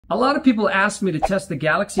A lot of people ask me to test the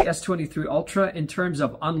Galaxy S23 Ultra in terms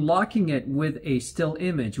of unlocking it with a still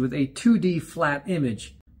image, with a 2D flat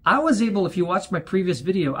image. I was able, if you watched my previous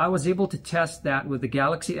video, I was able to test that with the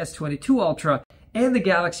Galaxy S22 Ultra and the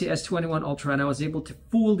Galaxy S21 Ultra, and I was able to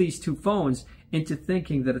fool these two phones into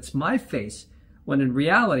thinking that it's my face, when in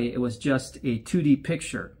reality it was just a 2D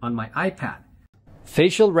picture on my iPad.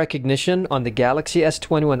 Facial recognition on the Galaxy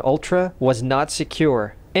S21 Ultra was not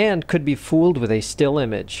secure and could be fooled with a still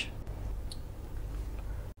image.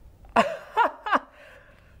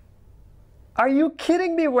 Are you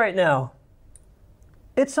kidding me right now?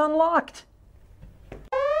 It's unlocked.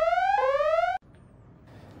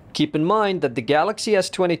 Keep in mind that the Galaxy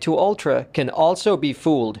S22 Ultra can also be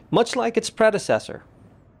fooled, much like its predecessor.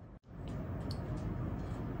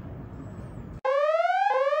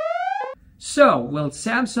 So, will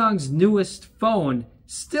Samsung's newest phone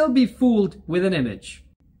still be fooled with an image?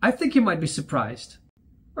 I think you might be surprised.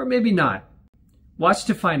 Or maybe not. Watch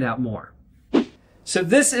to find out more. So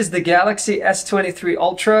this is the Galaxy S23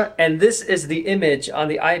 Ultra, and this is the image on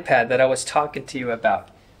the iPad that I was talking to you about.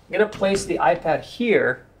 I'm going to place the iPad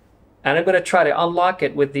here, and I'm going to try to unlock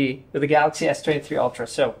it with the Galaxy S23 Ultra.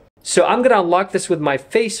 So I'm going to unlock this with my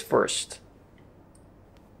face first.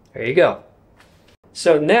 There you go.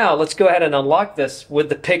 So now let's go ahead and unlock this with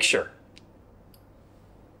the picture.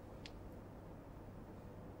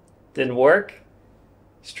 Didn't work.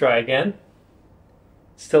 Let's try again.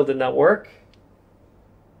 Still did not work.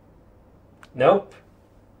 Nope.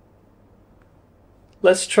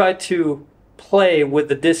 Let's try to play with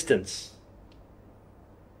the distance.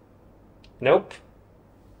 Nope.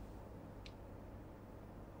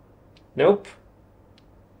 Nope.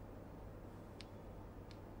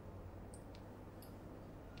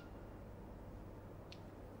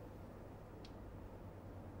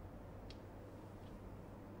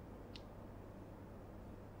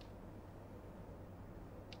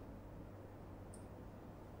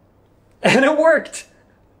 And it worked!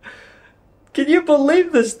 Can you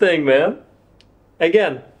believe this thing, man?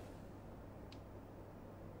 Again.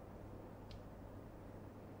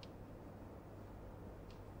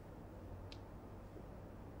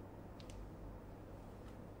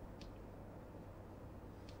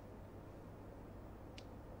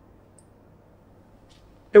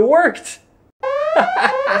 It worked!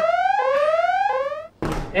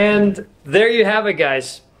 And there you have it,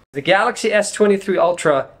 guys. The Galaxy S23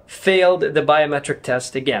 Ultra failed the biometric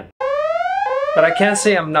test again. But I can't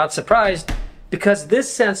say I'm not surprised, because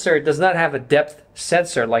this sensor does not have a depth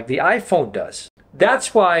sensor like the iPhone does.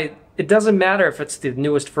 That's why it doesn't matter if it's the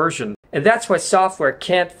newest version. And that's why software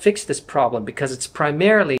can't fix this problem, because it's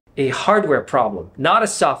primarily a hardware problem, not a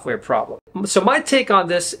software problem. So my take on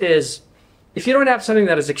this is, if you don't have something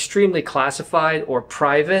that is extremely classified or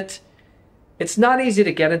private, it's not easy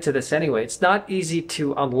to get into this anyway. It's not easy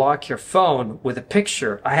to unlock your phone with a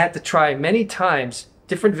picture. I had to try many times,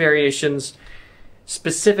 different variations,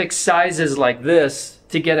 specific sizes like this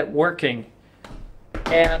to get it working.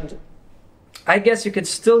 And I guess you can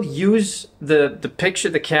still use the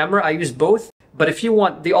picture, the camera. I use both. But if you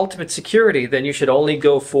want the ultimate security, then you should only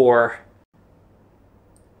go for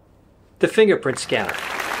the fingerprint scanner.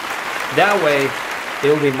 That way,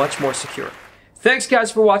 it'll be much more secure. Thanks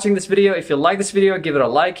guys for watching this video. If you like this video, give it a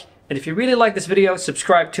like. And if you really like this video,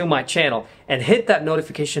 subscribe to my channel and hit that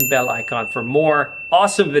notification bell icon for more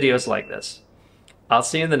awesome videos like this. I'll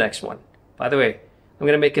see you in the next one. By the way, I'm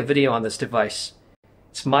going to make a video on this device.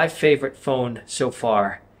 It's my favorite phone so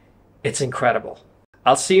far. It's incredible.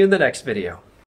 I'll see you in the next video.